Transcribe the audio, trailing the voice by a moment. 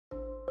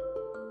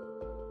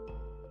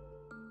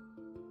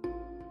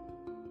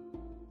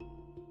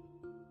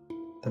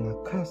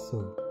Tengah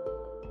kaso,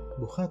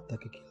 buhata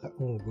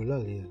Katya'U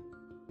bulalia,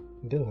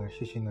 dengar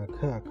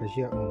sisinaga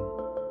Katya'U.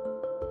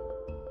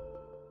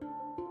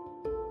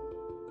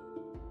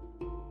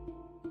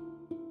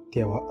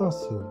 Tiawa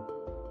asu,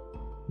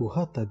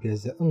 buhata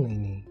biasa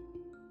ini,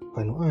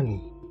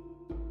 panuani.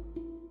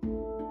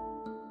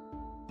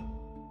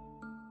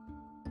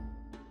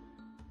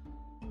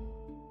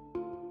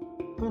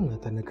 Ana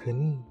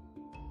tanakani,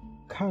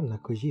 kana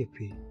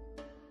kujipi.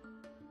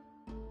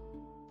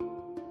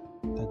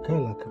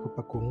 Tagala ke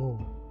Pakungu,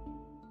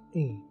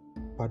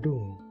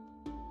 Padung.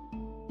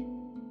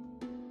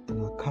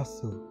 Tengah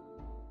kasu,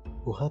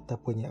 buhata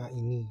punya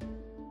ini,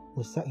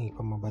 usai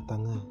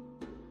pamabatanga.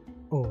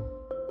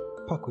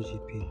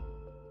 Pakujipi.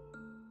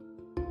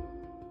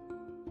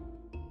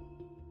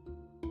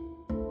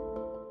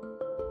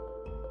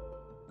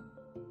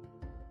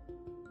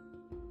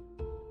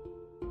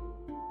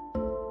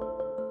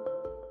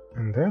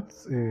 And that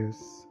is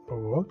a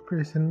world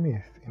creation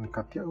myth in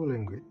Katya'U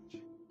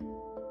language.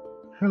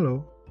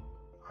 Hello,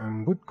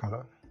 I'm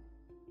Budkalon,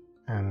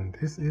 and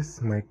this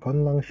is my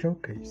Conlang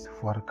showcase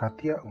for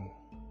Katya'U.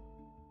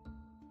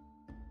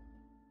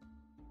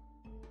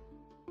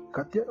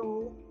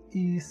 Katya'U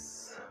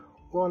is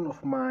one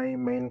of my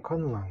main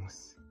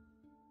Conlangs.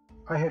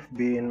 I have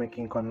been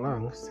making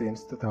Conlang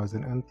since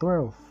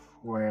 2012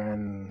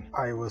 when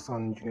I was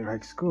on junior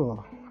high school,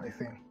 I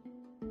think.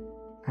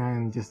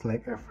 And just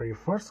like every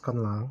first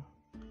Conlang,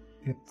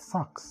 it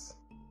sucks.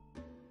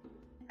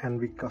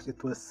 And because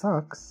it was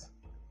sucks,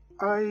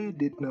 I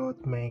did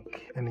not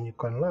make any new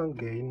Conlang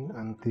again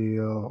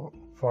until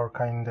for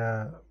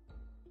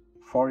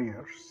 4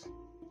 years.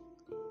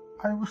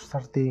 I was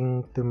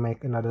starting to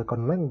make another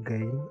Conlang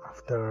again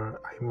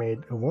after I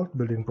made a world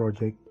building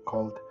project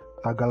called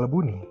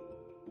Tagalbuni,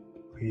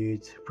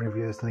 which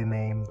previously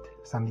named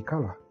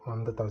Sandikala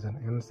on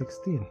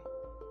 2016.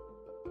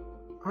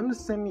 On the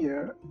same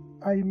year,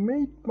 I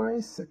made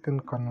my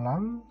second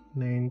Conlang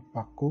named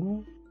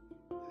Pakung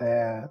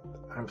that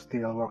I'm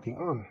still working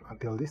on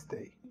until this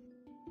day.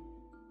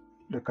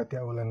 The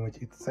Katya'U language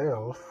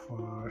itself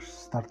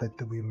started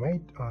to be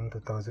made on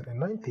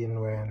 2019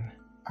 when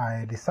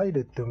I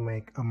decided to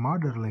make a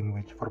mother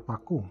language for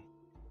Pakung.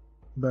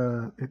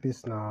 But it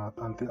is not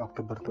until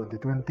October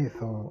 2020,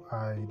 so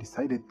I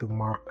decided to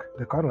mark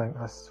the Conlang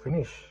as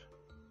finished.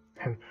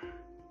 And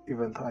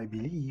even though I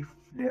believe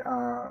there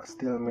are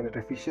still many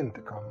revisions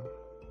to come.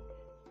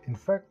 In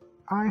fact,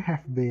 I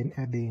have been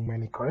adding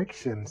many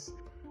corrections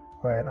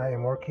when I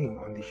am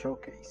working on the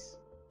showcase.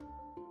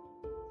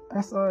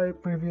 As I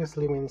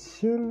previously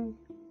mentioned,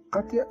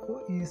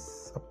 Katya'U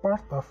is a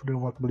part of the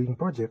world building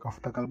project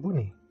of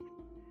Tagalbuni.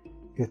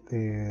 It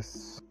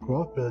is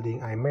world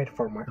building I made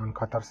for my own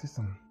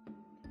catharsism.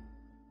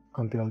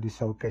 Until the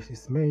showcase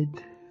is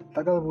made,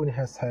 Tagalbuni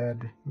has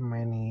had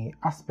many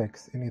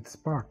aspects in its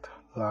part,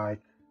 like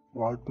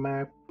world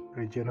map,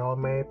 regional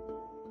map,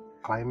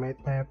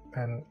 climate map,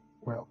 and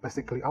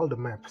basically all the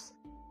maps.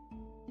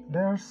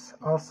 There's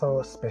also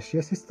a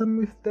species system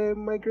with the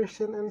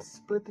migration and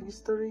splitting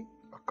history,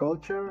 a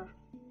culture,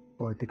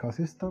 political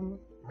system,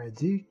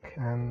 magic,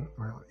 and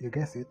you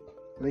guess it,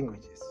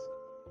 languages.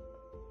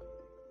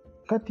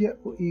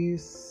 Katya'U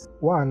is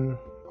one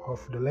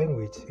of the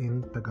language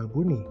in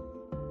Tagalbuni,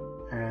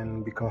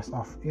 and because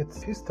of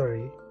its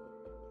history,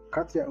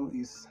 Katya'U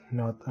is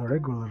not a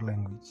regular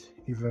language,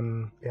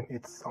 even in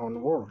its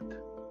own world.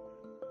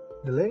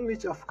 The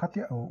language of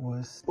Katya'U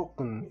was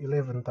spoken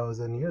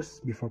 11,000 years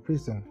before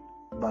present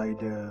by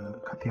the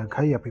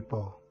Katya'U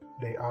people.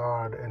 They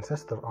are the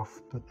ancestor of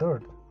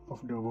 2/3 of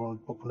the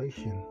world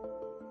population.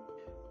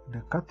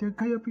 The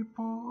Katya'U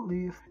people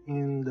live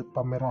in the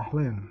Pamerah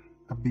land,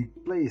 a big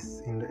place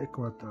in the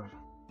equator,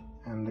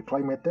 and the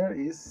climate there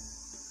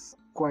is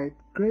quite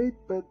great,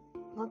 but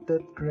not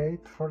that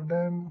great for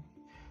them,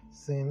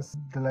 since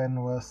the land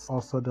was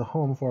also the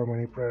home for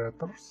many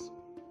predators.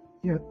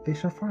 Yet they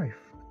survived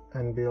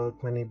and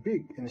built many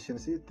big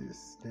ancient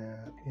cities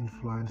that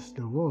influenced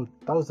the world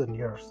 1,000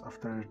 years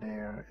after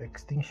their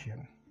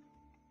extinction.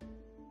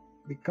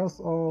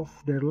 Because of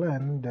their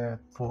land that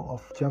full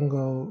of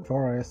jungle,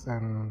 forest,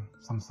 and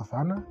some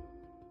savanna,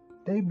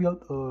 they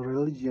built a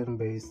religion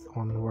based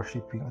on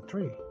worshipping a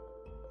tree,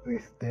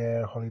 with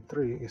their holy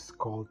tree is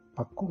called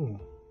Pakung,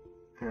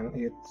 and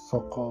its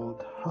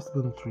so-called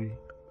husband tree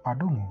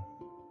Padung.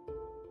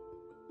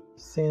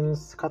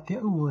 Since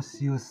Katya'U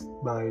was used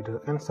by the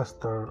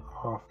ancestor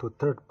of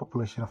 2/3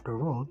 population of the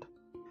world,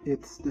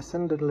 its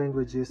descendant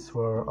languages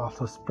were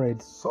also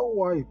spread so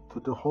wide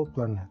to the whole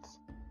planet.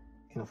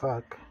 In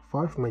fact,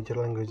 5 major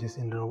languages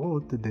in the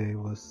world today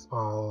was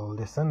all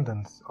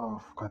descendants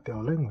of Katya'u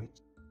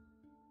language.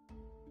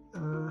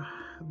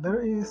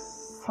 There is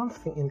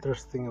something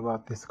interesting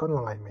about this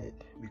Conlang I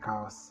made,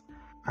 because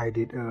I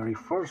did a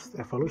reverse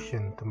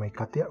evolution to make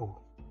Katya'U.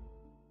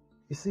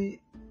 You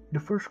see, the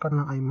first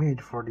Conlang I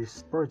made for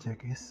this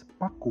project is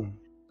Pakung,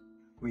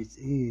 which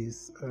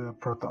is a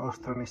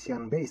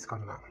Proto-Austronesian based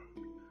Conlang.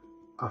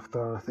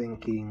 After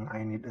thinking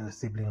I need a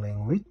sibling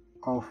language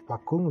of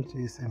Pakung, which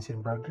is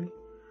ancient Bragri,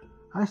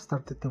 I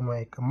started to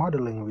make a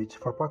model language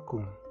for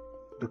Pakung,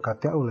 the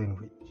Katya'U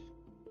language.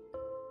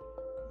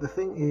 The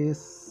thing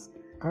is,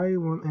 I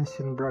want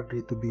ancient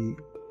Brahdi to be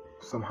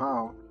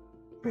somehow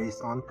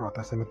based on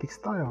Proto-Semitic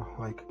style,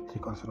 like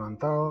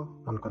triconsonantal,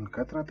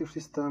 non-concatenative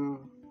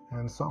system,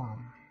 and so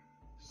on.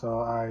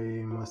 So I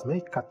must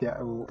make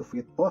Katya'U to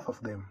fit both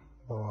of them,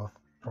 both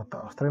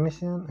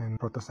Proto-Austronesian and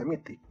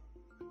Proto-Semitic.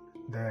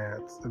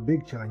 That's a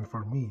big challenge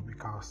for me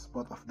because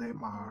both of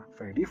them are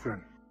very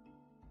different.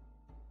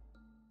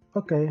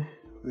 Okay,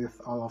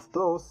 with all of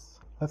those,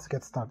 let's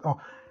get started. Oh,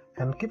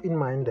 and keep in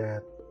mind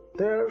that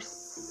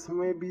there's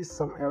maybe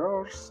some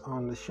errors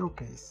on the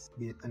showcase,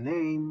 be it a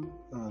name,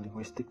 a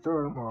linguistic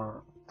term,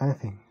 or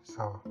anything.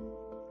 So,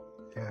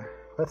 yeah,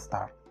 let's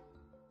start.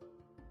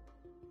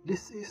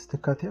 This is the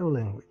Katya'U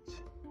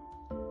language.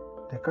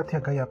 The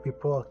Katya'U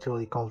people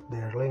actually called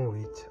their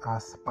language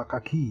as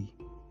Pakaki,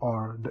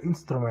 or the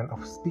instrument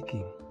of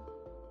speaking.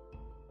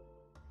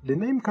 The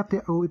name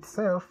Katya'U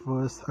itself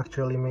was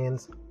actually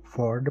means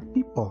for the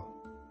people.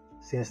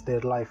 Since their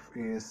life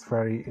is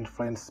very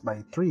influenced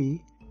by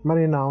tree,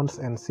 many nouns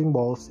and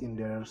symbols in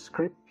their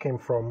script came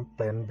from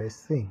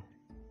plant-based things.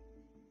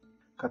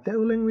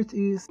 Katya'U language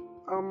is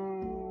a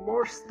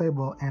more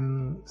stable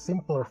and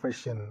simpler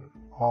version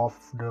of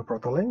the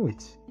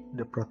proto-language,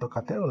 the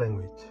Proto-Katya'U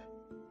language.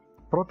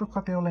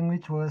 Proto-Katya'U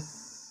language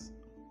was,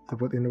 to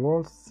put in the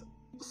words,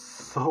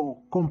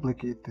 so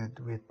complicated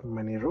with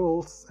many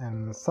rules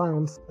and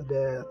sounds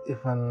that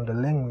even the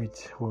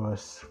language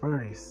was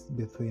varies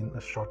between a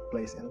short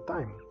place and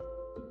time.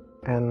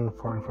 And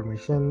for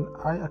information,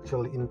 I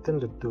actually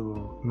intended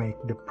to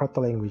make the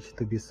proto-language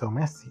to be so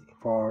messy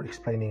for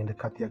explaining the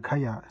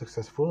Katya'U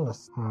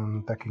successfulness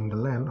on taking the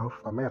land of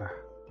Palmyra.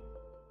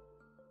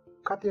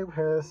 Katya'U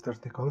has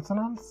 30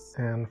 consonants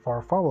and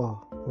 4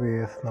 vowels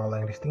with no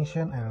line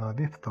distinction and no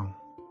diphthong.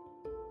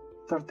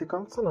 30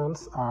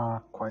 consonants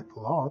are quite a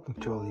lot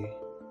actually,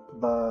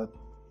 but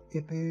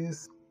it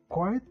is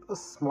quite a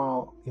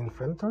small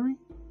inventory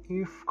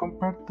if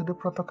compared to the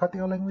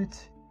Proto-Katya'U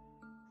language,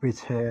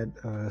 which had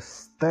a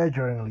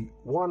staggeringly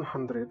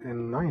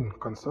 109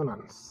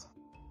 consonants.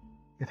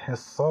 It has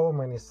so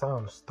many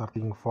sounds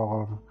starting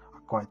from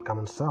quite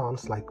common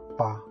sounds like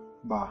pa,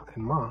 ba,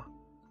 and ma,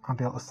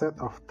 until a set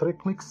of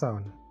three-click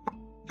sounds.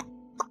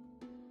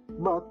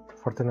 But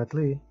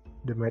fortunately,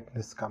 the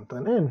madness came to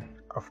an end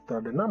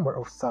after the number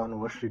of sounds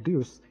was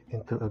reduced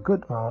into a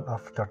good amount of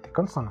 30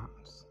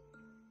 consonants.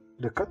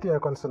 The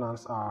Katya'U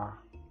consonants are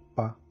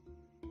pa,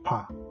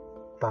 pa,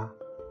 ta,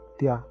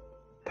 tia,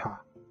 ta,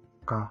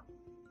 ka,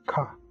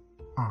 ka,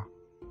 a,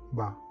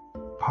 ba,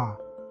 pa,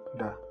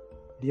 da,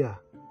 dia,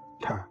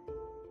 ta,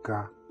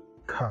 ga,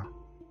 ka,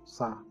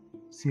 sa,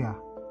 sia,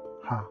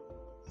 ha,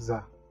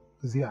 za,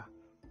 zia,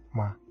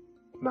 ma,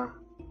 na,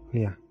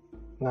 nia,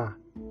 nga,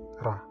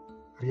 ra,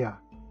 ria,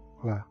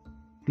 la,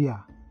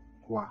 lia,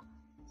 wa,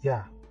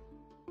 ya.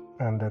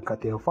 And the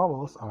Katya'U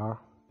vowels are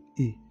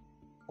I,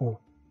 U,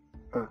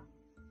 E,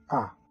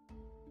 A.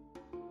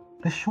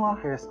 The schwa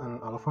has an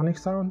allophonic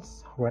sound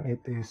when it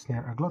is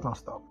near a glottal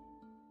stop.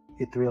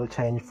 It will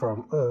change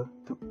from E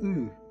to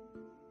U.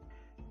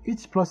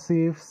 Each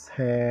plosives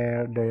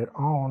have their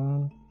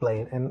own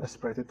plain and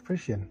aspirated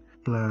version,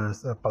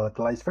 plus a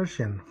palatalized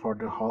version for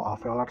the whole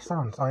alveolar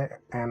sounds. I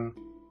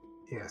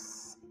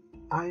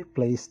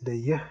placed the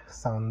y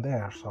sound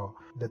there so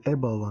the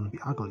table won't be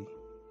ugly.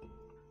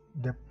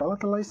 The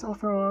palatalized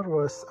alveolar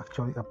was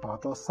actually a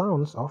palatal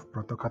sounds of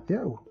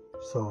Proto-Katya'U,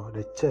 so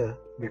the ch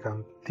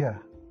become tia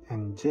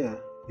and j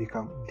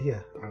become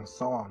dia and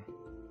so on.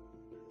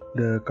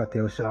 The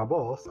Katya'U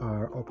syllables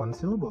are open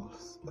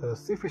syllables, a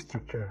CV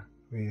structure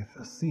with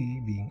a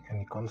C being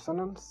any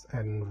consonants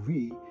and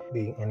V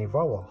being any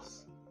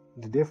vowels.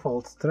 The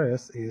default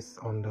stress is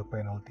on the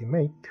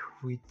penultimate,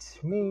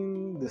 which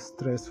means the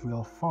stress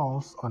will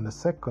fall on the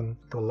second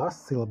to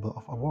last syllable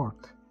of a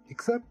word,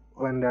 except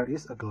when there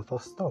is a glottal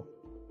stop.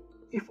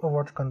 If a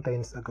word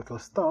contains a glottal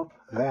stop,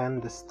 then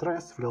the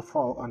stress will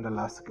fall on the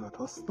last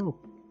glottal stop.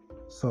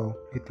 So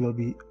it will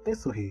be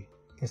esuhi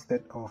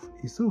instead of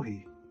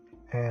isuhi,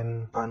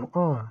 and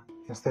banua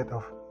instead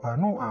of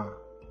banua.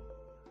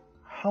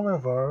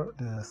 However,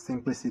 the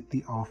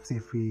simplicity of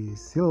CV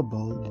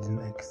syllable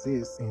didn't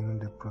exist in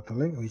the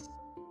proto-language.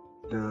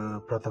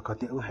 The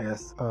Proto-Katya'U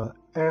has a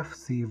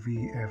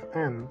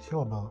FCVFN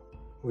syllable,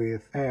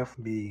 with F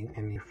being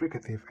any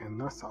fricative and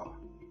nasal.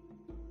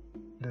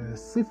 The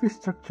CV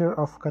structure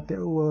of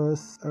Katya'U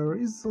was a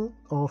result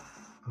of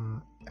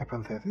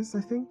epenthesis,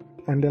 I think,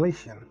 and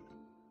deletion.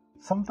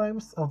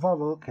 Sometimes a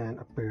vowel can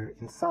appear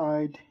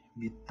inside,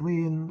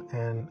 between,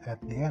 and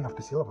at the end of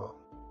the syllable.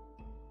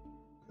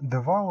 The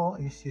vowel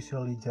is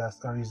usually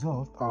just a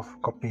result of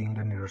copying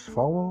the nearest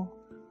vowel,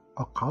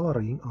 a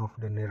coloring of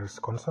the nearest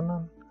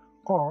consonant,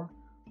 or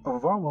a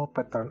vowel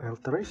pattern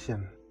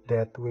alteration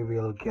that we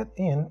will get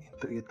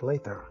into it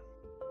later.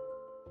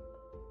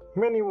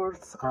 Many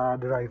words are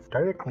derived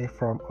directly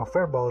from a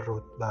verbal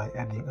root by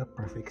adding a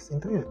prefix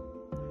into it.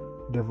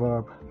 The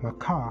verb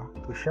maka,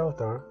 to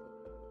shelter,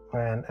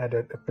 when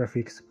added a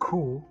prefix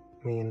ku,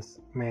 means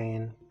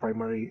main,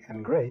 primary,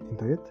 and great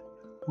into it,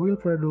 will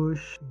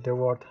produce the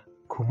word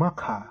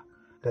kumaka,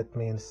 that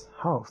means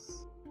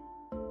house.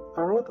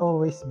 A root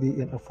always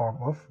be in a form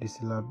of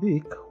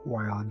disyllabic,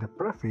 while the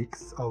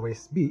prefix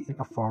always be in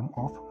a form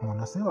of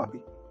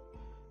monosyllabic.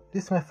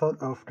 This method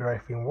of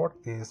deriving word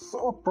is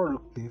so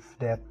productive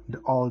that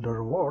the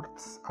older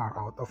words are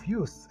out of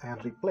use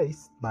and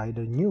replaced by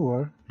the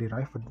newer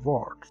derived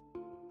words.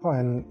 Oh,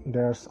 and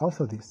there's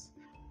also this.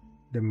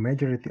 The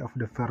majority of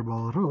the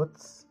verbal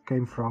roots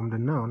came from the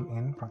noun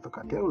in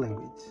Proto-Katya'u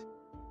language.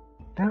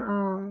 There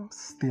are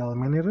still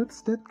many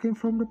roots that came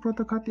from the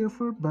Proto-Katya'u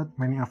verb, but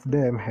many of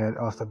them had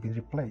also been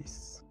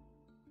replaced.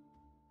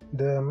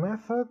 The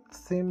method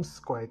seems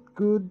quite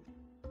good.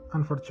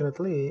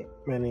 Unfortunately,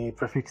 many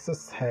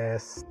prefixes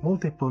has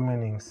multiple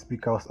meanings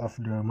because of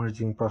the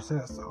merging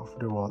process of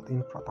the word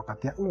in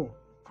Proto-Katya'u.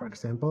 For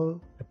example,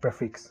 the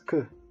prefix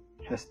ke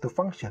has two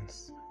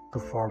functions, to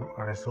form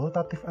a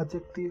resultative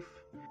adjective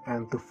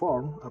and to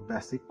form a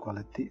basic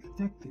quality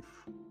adjective.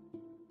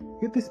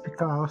 It is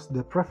because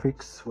the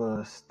prefix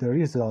was the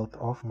result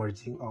of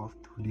merging of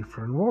two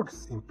different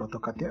words in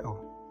Proto-Katya'u,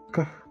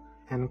 ke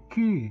and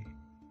ki.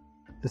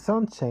 The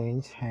sound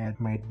change had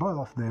made both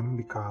of them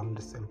become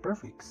the same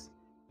prefix.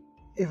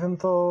 Even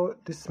though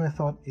this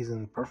method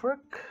isn't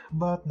perfect,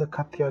 but the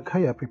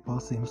Katya'U people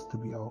seems to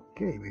be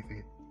okay with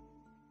it.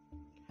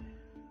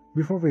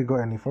 Before we go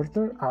any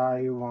further,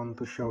 I want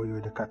to show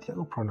you the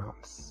Katya'U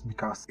pronouns,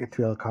 because it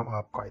will come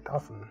up quite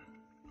often.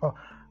 Oh,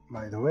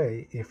 by the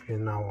way, if you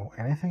know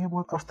anything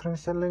about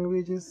Austronesian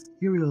languages,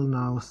 you will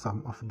know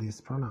some of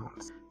these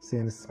pronouns,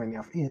 since many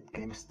of it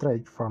came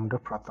straight from the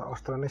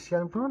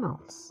Proto-Austronesian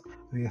pronouns,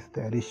 with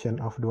the addition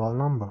of dual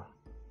number.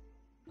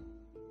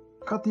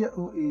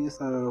 Katya'u is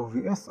a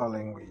VSO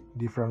language,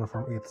 different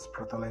from its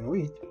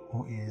proto-language,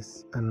 who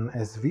is an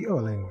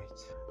SVO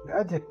language. The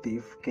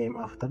adjective came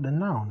after the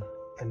noun,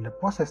 and the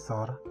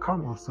possessor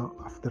comes also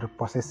after the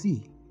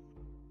possessee.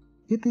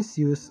 It is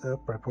used a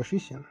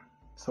preposition.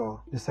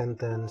 So, the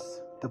sentence,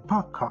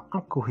 Pakung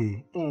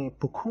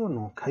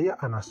pukunu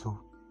Katya'anasu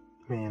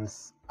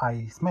means,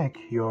 I smack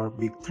your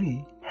big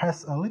tree,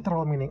 has a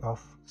literal meaning of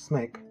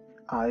smack,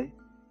 I,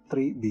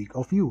 tree big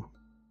of you.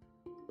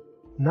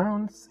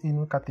 Nouns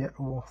in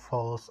Katya'u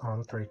falls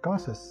on three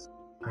classes,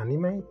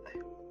 animate,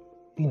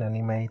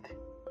 inanimate,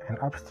 and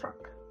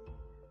abstract.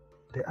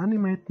 The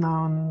animate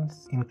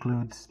nouns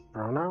includes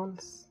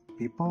pronouns,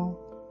 people,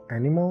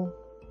 animal,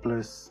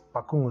 plus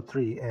Pakung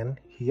tree and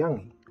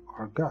Hyang'i,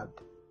 or God.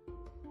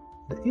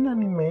 The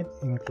inanimate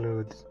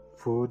includes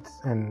foods,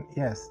 and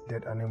yes,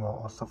 that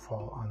animal also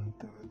fall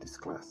onto this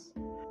class.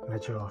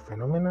 Natural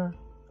phenomena,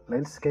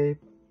 landscape,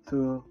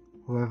 tool,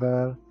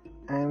 weather,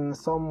 and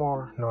some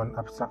more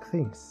non-abstract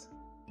things.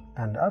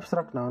 And the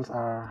abstract nouns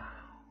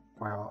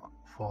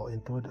fall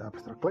into the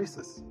abstract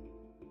classes.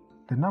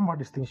 The number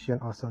distinction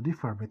also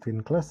differ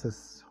between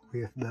classes,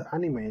 with the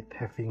animate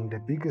having the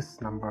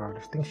biggest number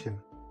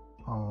distinction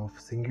of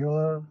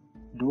singular,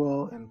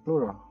 dual, and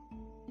plural.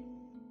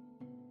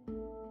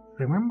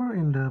 Remember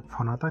in the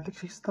phonetic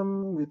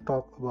system we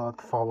talked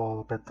about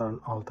vowel pattern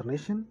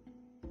alternation?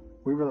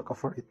 We will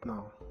cover it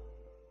now.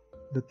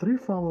 The three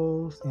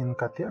vowels in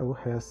Katya'u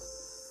has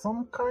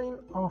some kind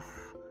of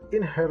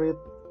inherent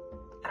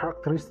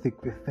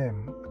characteristic with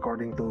them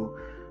according to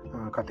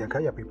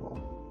Katya'U people.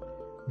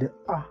 The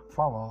A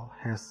vowel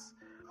has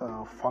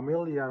a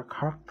familiar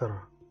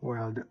character,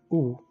 while the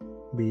U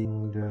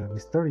being the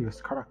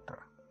mysterious character.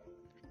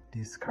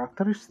 This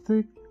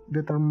characteristic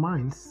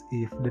determines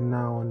if the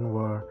noun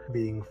were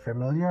being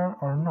familiar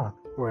or not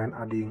when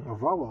adding a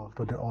vowel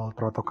to the old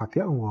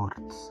Proto-Katya'u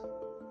words.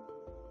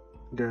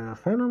 The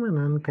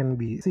phenomenon can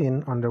be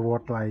seen on the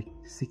word like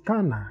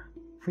sikana,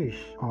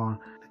 fish, or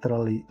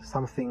literally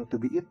something to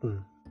be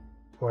eaten.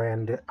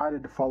 When the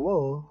added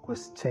vowel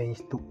was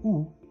changed to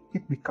U,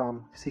 it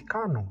became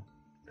sikanu,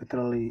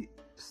 literally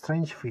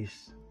strange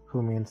fish,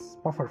 who means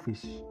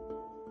pufferfish.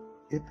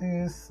 It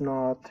is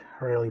not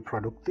really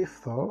productive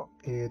though,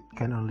 it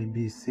can only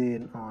be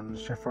seen on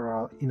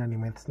several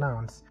inanimate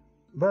nouns,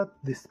 but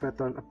this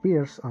pattern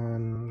appears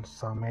on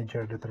some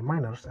major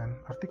determiners and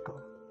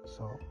articles,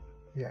 so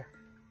yeah.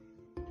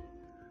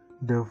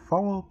 The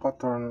vowel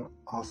pattern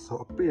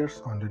also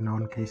appears on the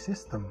noun case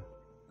system.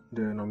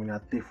 The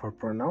nominative for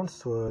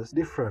pronouns was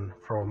different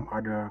from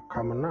other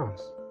common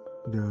nouns.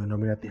 The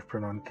nominative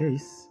pronoun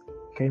case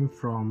came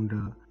from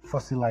the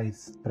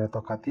fossilized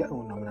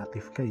Proto-Katya'u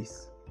nominative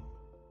case.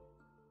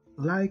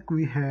 Like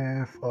we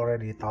have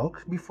already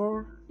talked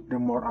before, the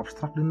more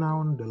abstract the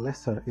noun, the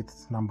lesser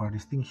its number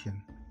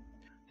distinction.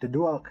 The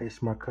dual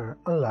case marker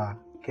ela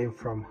came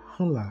from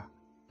hela,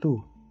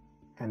 two,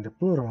 and the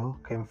plural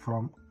came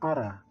from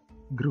ara,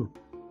 group.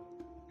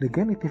 The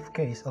genitive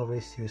case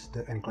always use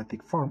the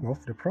enclitic form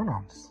of the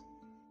pronouns.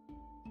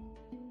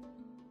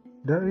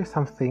 There is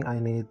something I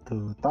need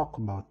to talk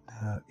about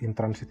the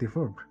intransitive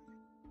verb.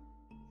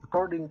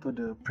 According to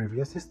the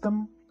previous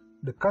system,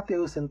 the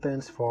Katya'u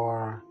sentence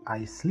for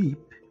I sleep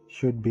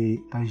should be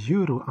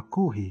Tajuru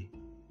akuhi,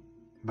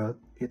 but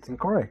it's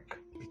incorrect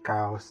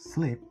because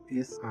sleep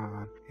is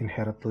an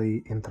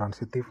inherently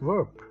intransitive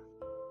verb.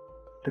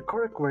 The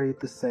correct way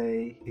to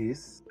say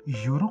is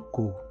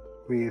yuruku,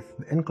 with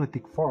the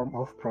enclitic form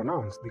of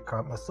pronouns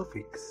become a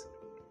suffix.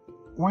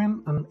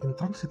 When an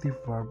intransitive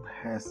verb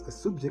has a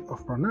subject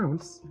of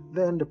pronouns,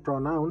 then the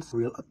pronouns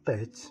will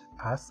attach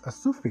as a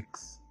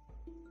suffix.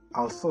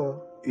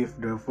 Also, if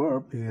the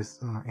verb is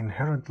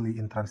inherently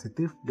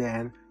intransitive,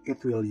 then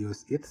it will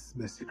use its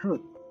basic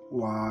root,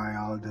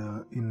 while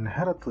the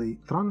inherently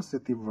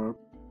transitive verb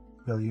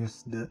will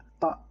use the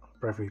ta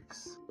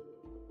prefix.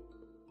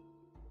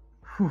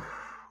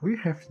 We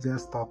have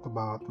just talked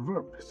about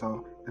verb,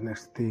 so the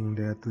next thing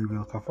that we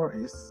will cover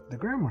is the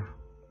grammar.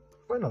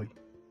 Finally,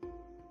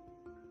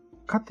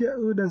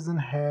 Katya'U doesn't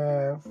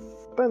have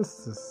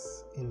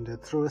tenses in the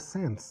true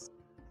sense,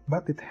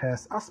 but it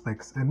has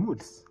aspects and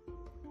moods.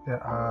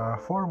 There are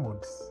 4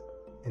 moods: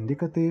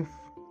 indicative,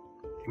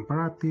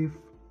 imperative,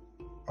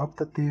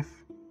 optative,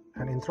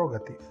 and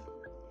interrogative.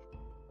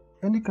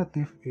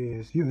 Indicative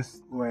is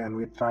used when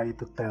we try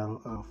to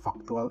tell a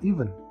factual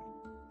event.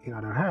 On the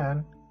other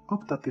hand,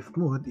 optative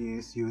mood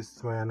is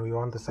used when we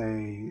want to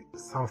say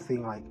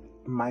something like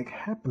might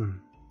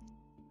happen.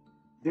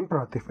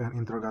 Imperative and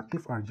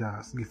interrogative are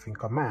just giving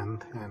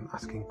command and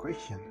asking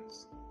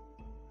questions.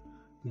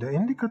 The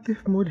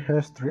indicative mood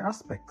has 3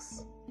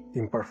 aspects: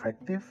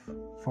 imperfective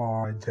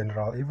for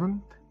general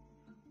event,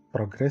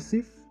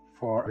 progressive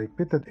for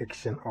repeated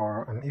action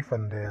or an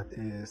event that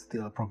is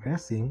still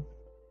progressing,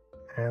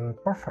 and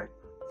perfect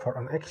for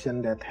an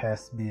action that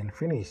has been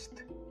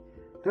finished.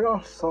 There are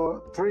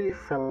also 3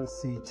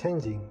 valency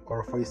changing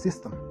or voice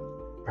system: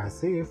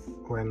 passive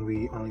when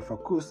we only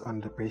focus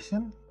on the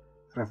patient,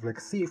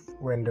 reflexive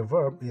when the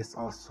verb is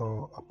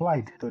also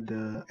applied to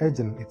the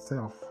agent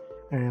itself,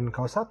 and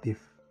causative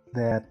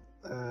that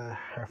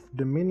have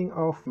the meaning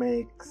of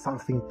make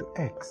something to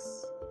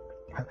X.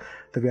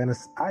 To be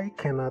honest, I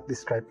cannot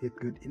describe it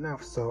good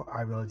enough, so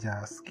I will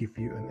just give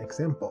you an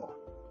example.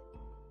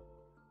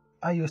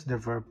 I use the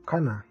verb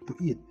kana to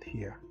eat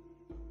here.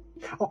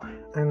 Oh,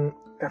 and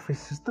every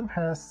system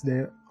has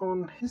their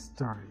own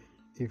history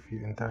if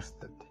you're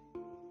interested.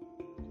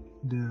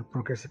 The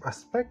progressive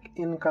aspect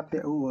in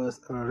Katya'U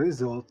was a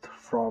result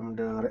from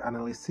the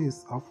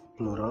reanalysis of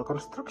plural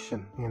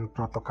construction in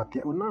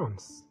Proto-Katya'U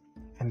nouns.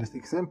 In this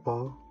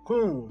example,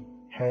 kung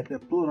had a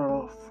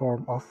plural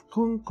form of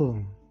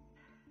kung.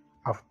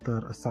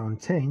 After a sound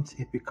change,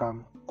 it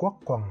became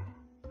kwakwang,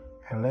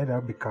 and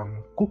later became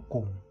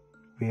kukung,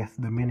 with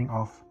the meaning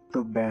of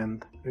to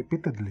bend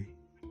repeatedly.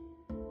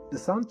 The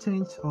sound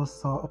change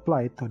also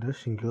applied to the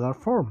singular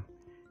form,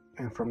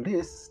 and from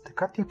this, the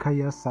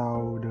Katya'U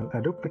saw the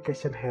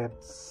reduplication had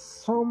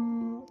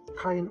some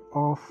kind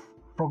of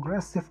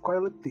progressive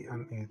quality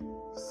on it.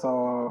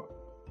 So,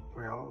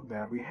 well,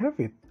 there we have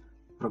it.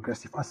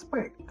 Progressive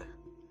aspect.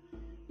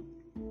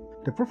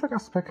 The perfect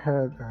aspect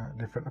had a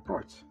different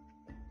approach.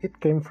 It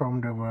came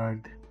from the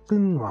word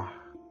tunwah,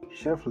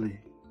 chiefly,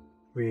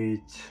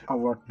 which a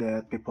word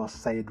that people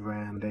said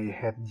when they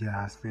had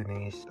just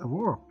finished a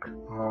work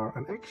or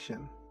an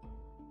action.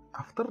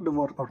 After the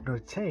word order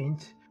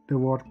change, the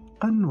word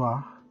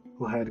kanwah,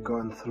 who had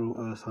gone through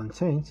a sound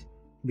change,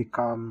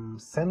 became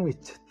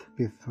sandwiched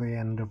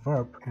between the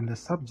verb and the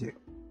subject.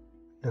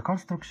 The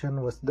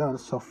construction was done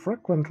so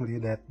frequently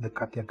that the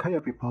Katya'U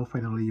people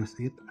finally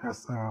used it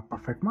as a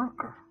perfect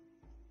marker.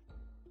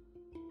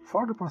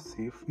 For the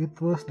passive,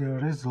 it was the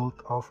result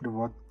of the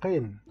word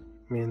kain,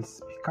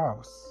 means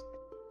because.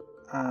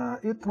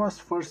 It was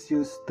first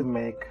used to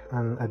make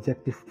an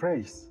adjective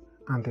phrase,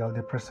 until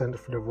the present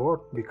of the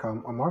word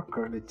became a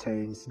marker that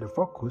changed the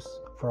focus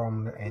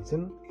from the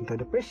agent into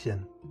the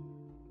patient.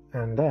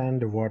 And then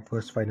the word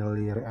was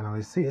finally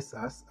reanalyzed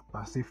as a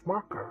passive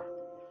marker.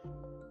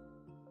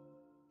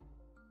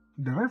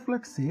 The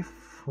reflexive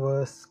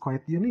was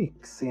quite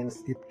unique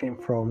since it came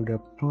from the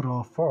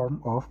plural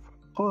form of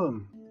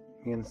kum,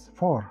 means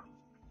for.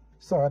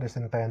 So the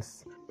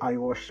sentence I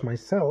wash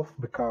myself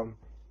become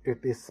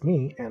it is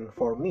me and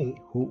for me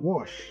who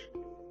wash.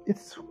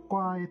 It's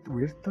quite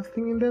weird to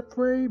think in that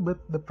way, but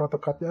the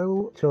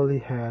Proto-Katya'U actually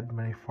had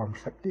many forms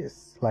like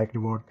this, like the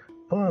word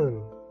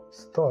pun,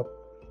 stop,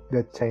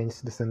 that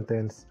changed the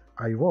sentence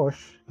I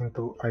wash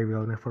into I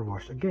will never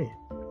wash again.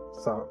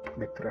 So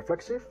back to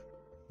reflexive.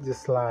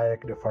 Just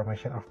like the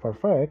formation of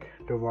perfect,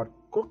 the word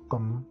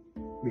kukum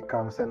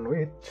becomes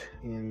sandwiched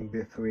in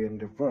between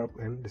the verb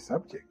and the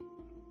subject.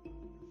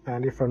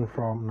 And different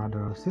from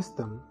another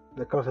system,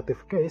 the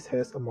causative case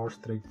has a more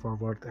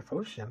straightforward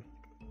evolution.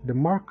 The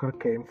marker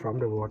came from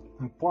the word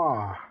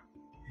mpwa,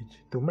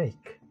 which to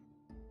make.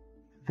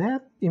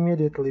 That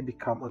immediately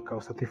became a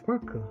causative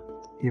marker,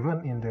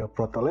 even in the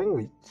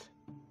proto-language.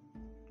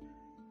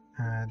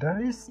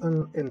 There is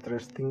an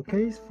interesting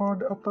case for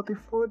the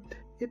optative mood.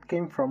 It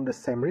came from the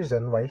same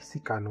reason why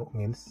sikanu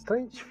means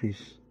strange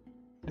fish.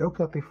 The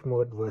optative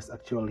mood was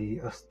actually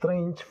a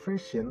strange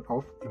version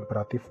of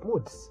imperative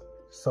moods.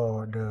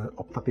 So the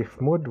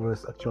optative mood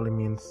was actually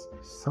means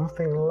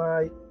something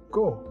like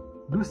go,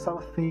 do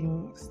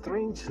something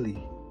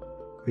strangely,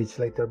 which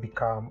later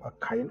became a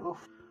kind of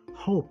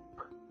hope.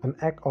 an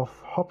act of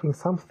hoping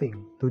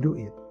something to do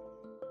it.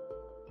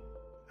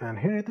 And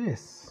here it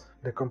is,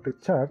 the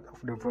complete chart of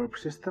the verb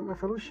system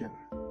evolution.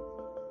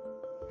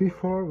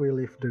 Before we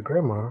leave the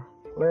grammar,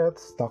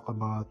 let's talk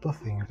about two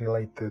things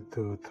related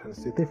to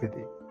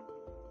transitivity.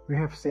 We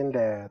have seen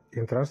that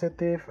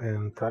intransitive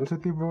and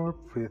transitive verb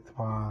with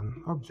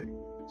one object.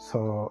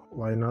 So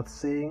why not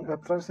seeing a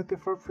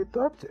transitive verb with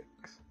two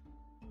objects?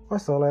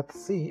 Also, let's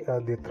see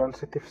the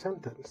transitive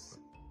sentence.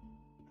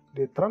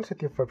 The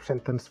transitive verb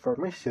sentence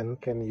formation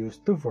can use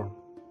two forms.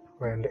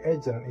 When the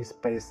agent is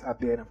placed at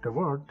the end of the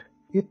word,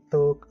 it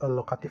took a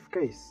locative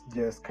case,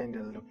 just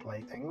kinda look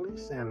like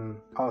English and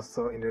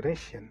also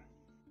Indonesian.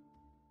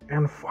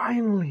 And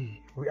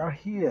finally, we are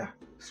here,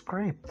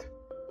 script.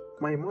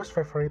 My most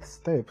favorite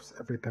steps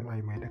every time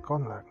I made a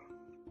Conlang.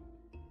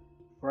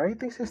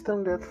 Writing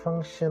system that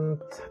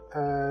functioned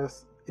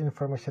as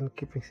information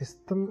keeping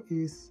system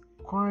is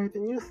quite a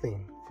new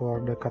thing for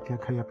the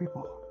Katya'U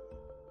people.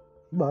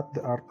 But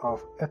the art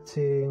of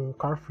etching,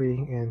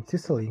 carving, and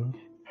chiseling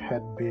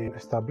had been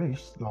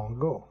established long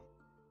ago.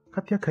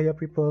 Katya'U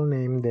people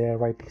named their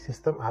writing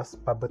system as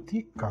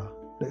pabetika,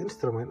 the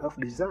instrument of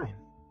design,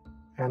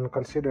 and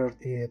considered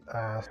it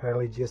as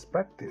religious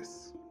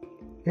practice.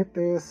 It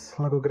is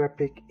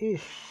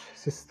logographic-ish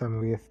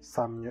system with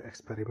some new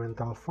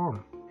experimental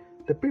form.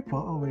 The people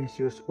always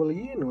use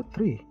Uliinu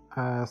tree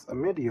as a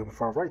medium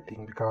for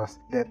writing because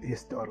that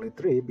is the only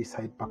tree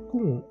beside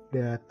Pakung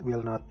that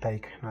will not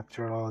take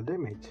natural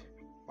damage.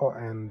 Oh,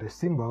 and the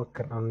symbol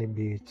can only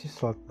be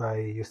chiseled by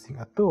using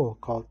a tool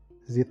called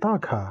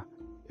zitagha.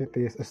 It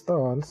is a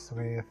stone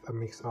with a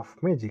mix of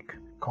magic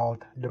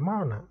called the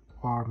mana,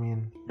 or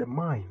mean the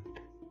mind.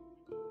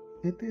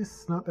 It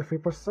is not every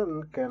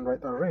person can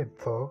write or read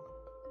though,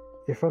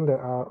 even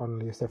there are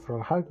only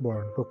several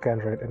highborn who can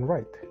read and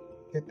write.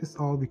 It is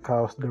all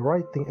because the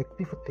writing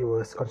activity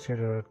was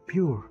considered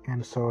pure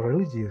and so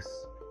religious,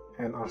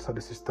 and also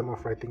the system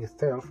of writing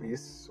itself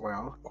is,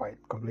 well, quite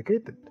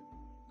complicated.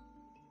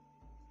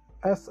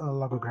 As a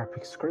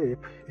logographic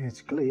script,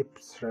 each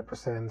glyph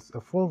represents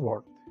a full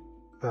word,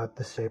 but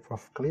the shape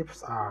of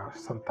glyphs are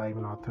sometimes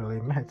not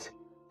really matched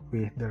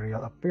with the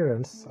real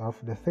appearance of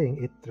the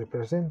thing it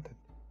represented.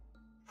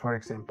 For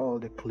example,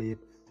 the glyphs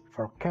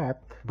for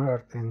cat,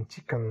 bird, and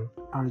chicken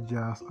are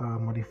just a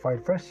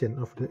modified version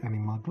of the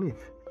animal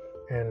glyph.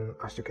 And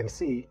as you can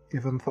see,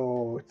 even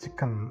though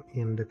chicken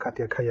in the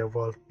Katya'U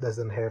world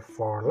doesn't have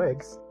 4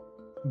 legs,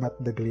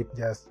 but the glyph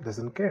just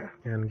doesn't care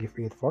and give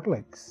it 4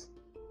 legs.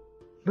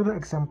 Another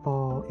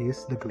example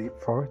is the glyph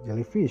for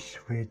jellyfish,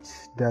 which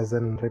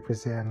doesn't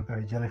represent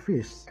a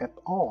jellyfish at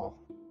all.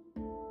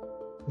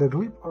 The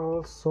glyph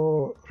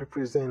also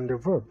represent the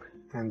verb,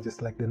 and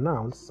just like the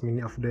nouns,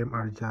 many of them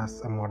are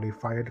just a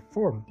modified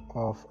form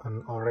of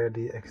an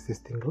already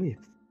existing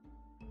glyph.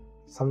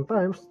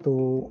 Sometimes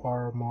 2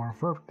 or more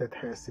verbs that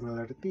has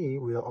similarity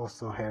will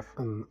also have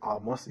an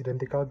almost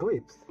identical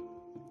glyph.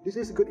 This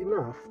is good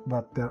enough,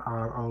 but there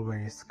are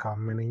always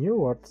come many new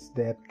words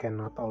that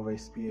cannot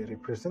always be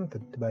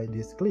represented by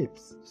these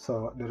glyphs,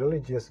 so the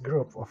religious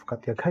group of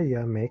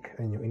Katya'U make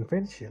a new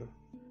invention.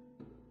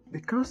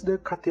 Because the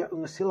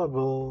Katya'U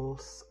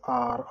syllables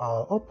are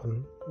all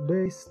open,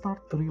 they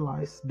start to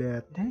realize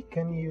that they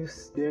can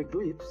use their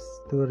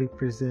glyphs to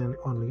represent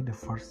only the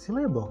first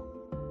syllable.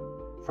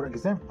 For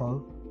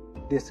example,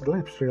 this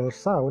glyph's real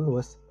sound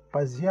was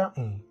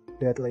Pazia'i,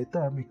 that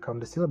later became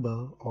the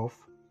syllable of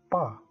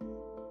Pa.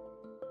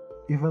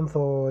 Even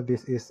though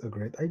this is a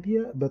great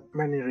idea, but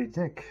many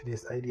reject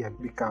this idea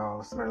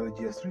because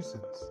religious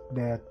reasons,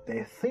 that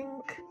they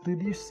think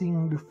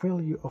reducing the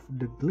value of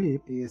the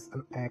glyph is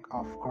an act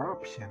of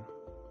corruption.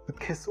 But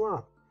guess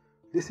what?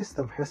 This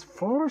system has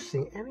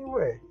flourishing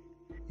anyway.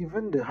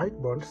 Even the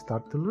highborn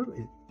start to learn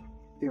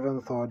it,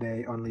 even though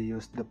they only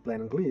use the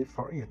plain glyph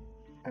for it.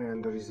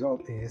 And the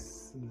result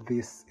is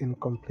this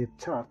incomplete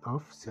chart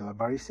of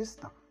syllabary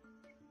system.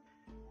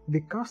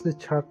 Because the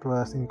chart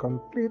was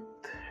incomplete,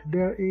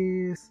 there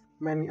is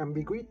many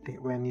ambiguity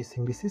when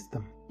using the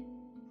system.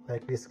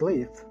 Like this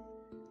glyph.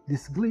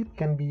 This glyph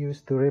can be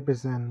used to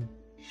represent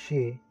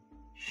she,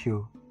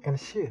 shu, and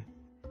she,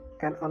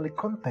 and only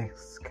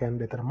context can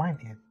determine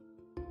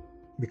it.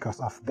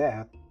 Because of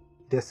that,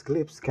 these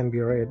glyphs can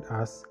be read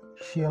as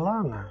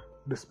Shielanga,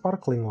 the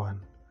sparkling one,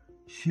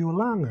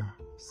 Shiulanga,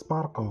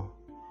 sparkle,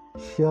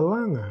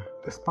 Shielanga,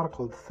 the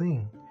sparkled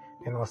thing,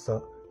 and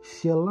also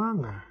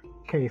Shielanga,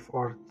 cave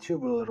or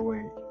tubular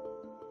way.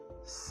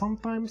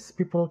 Sometimes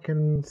people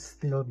can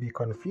still be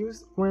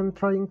confused when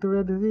trying to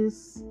read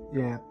this,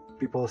 yet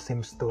people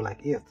seems to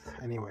like it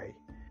anyway.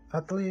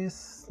 At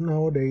least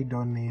now they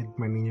don't need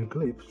many new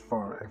glyphs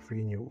for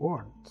every new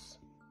words.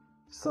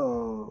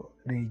 So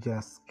they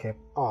just kept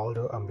all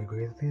the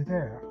ambiguity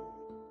there.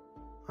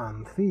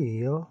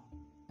 Until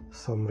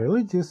some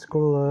religious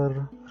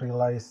scholar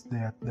realized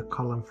that the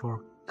column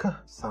for k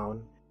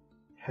sound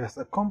has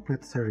a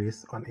complete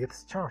series on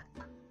its chart.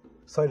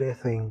 So they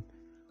think,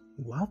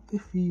 what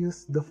if we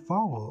use the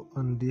vowel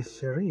on this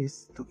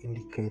series to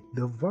indicate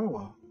the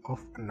vowel of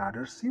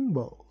another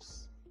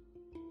symbols?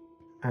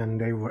 And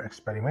they were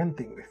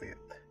experimenting with it.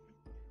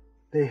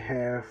 they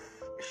have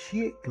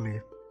shi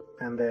glyph,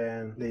 and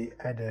then they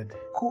added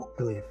ku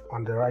glyph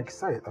on the right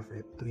side of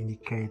it to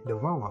indicate the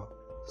vowel.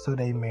 So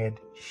they made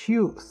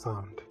shu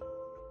sound.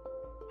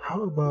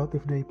 How about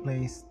if they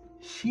placed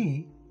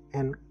shi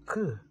and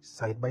ke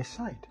side by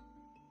side?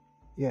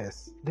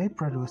 Yes, they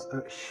produce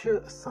a sh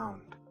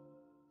sound.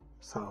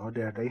 So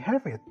there they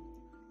have it,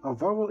 a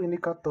vowel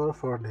indicator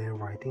for their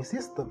writing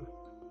system.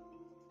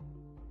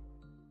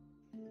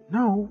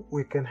 Now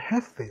we can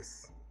have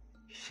this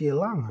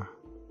shilanga,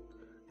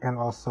 and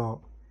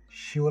also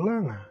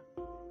shulanga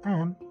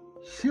and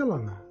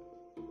shilanga.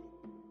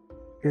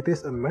 It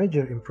is a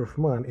major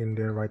improvement in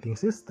their writing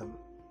system.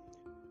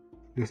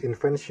 This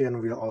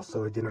invention will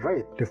also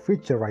generate the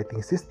future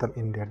writing system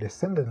in their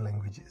descendant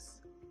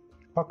languages.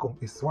 Pakung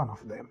is one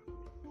of them.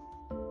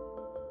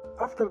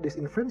 After this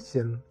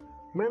invention,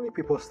 many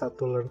people start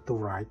to learn to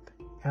write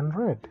and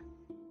read.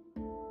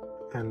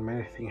 And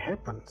many things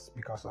happens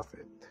because of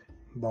it,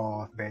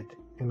 both bad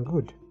and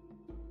good.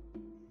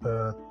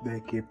 But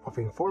they keep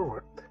moving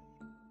forward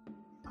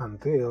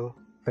until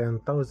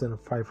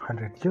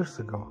 10,500 years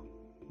ago.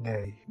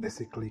 They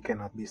basically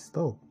cannot be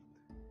stopped.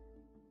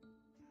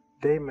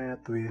 They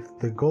met with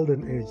the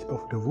golden age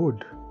of the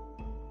wood,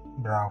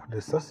 brought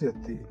the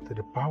society into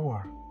the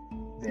power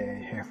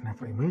they have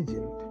never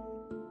imagined.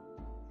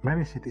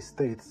 Many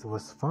city-states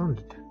was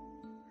founded,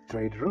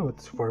 trade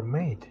routes were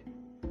made,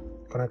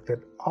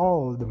 connected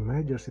all the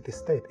major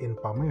city-states in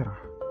Palmyra.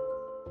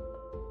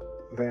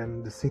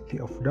 Then the city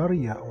of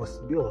Daria was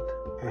built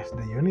as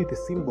the unity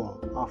symbol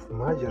of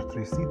major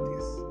three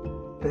cities.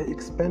 They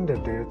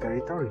expanded their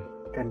territory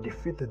and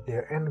defeated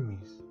their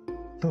enemies,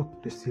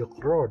 took the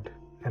Silk Road,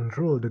 and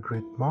ruled the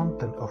great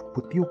mountain of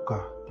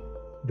Putyuka.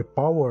 The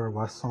power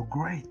was so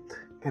great,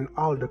 and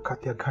all the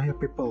Katya'U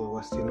people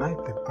was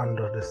united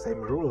under the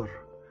same ruler,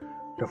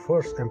 the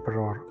first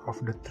emperor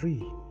of the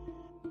three.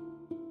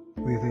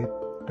 With it,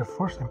 the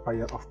first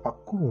empire of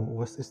Pakung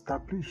was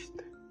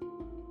established.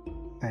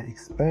 They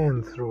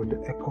expand through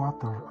the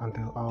equator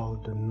until all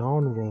the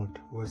known world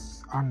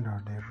was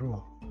under their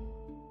rule.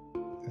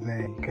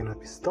 They cannot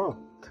be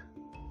stopped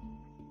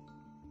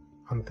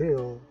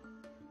until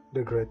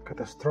the great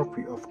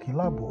catastrophe of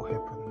Kilabu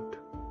happened.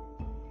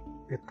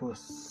 It was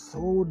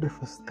so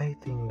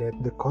devastating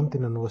that the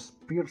continent was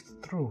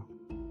pierced through,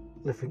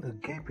 leaving a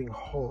gaping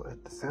hole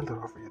at the center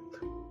of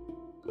it.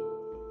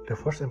 The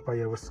first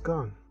empire was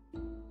gone,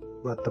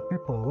 but the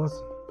people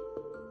wasn't.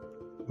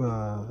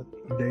 But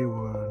they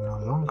were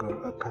no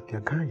longer a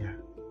Katya'U,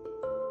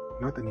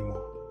 not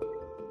anymore.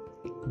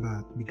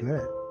 But be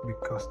glad,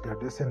 because their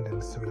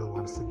descendants will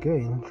once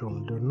again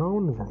rule the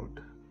known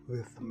world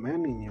with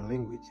many new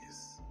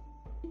languages.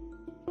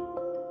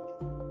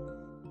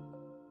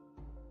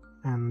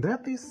 And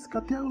that is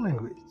Katya'U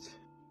language.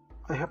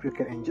 I hope you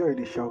can enjoy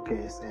this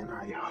showcase, and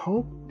I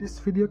hope this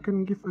video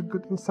can give a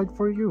good insight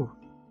for you.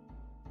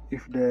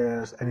 If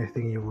there's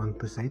anything you want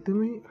to say to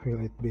me,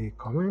 will it be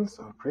comments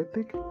or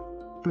critic,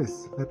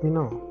 please let me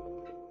know.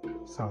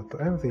 So to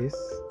end this,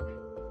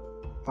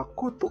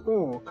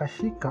 Katya'U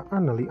kashika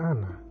anali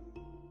ana.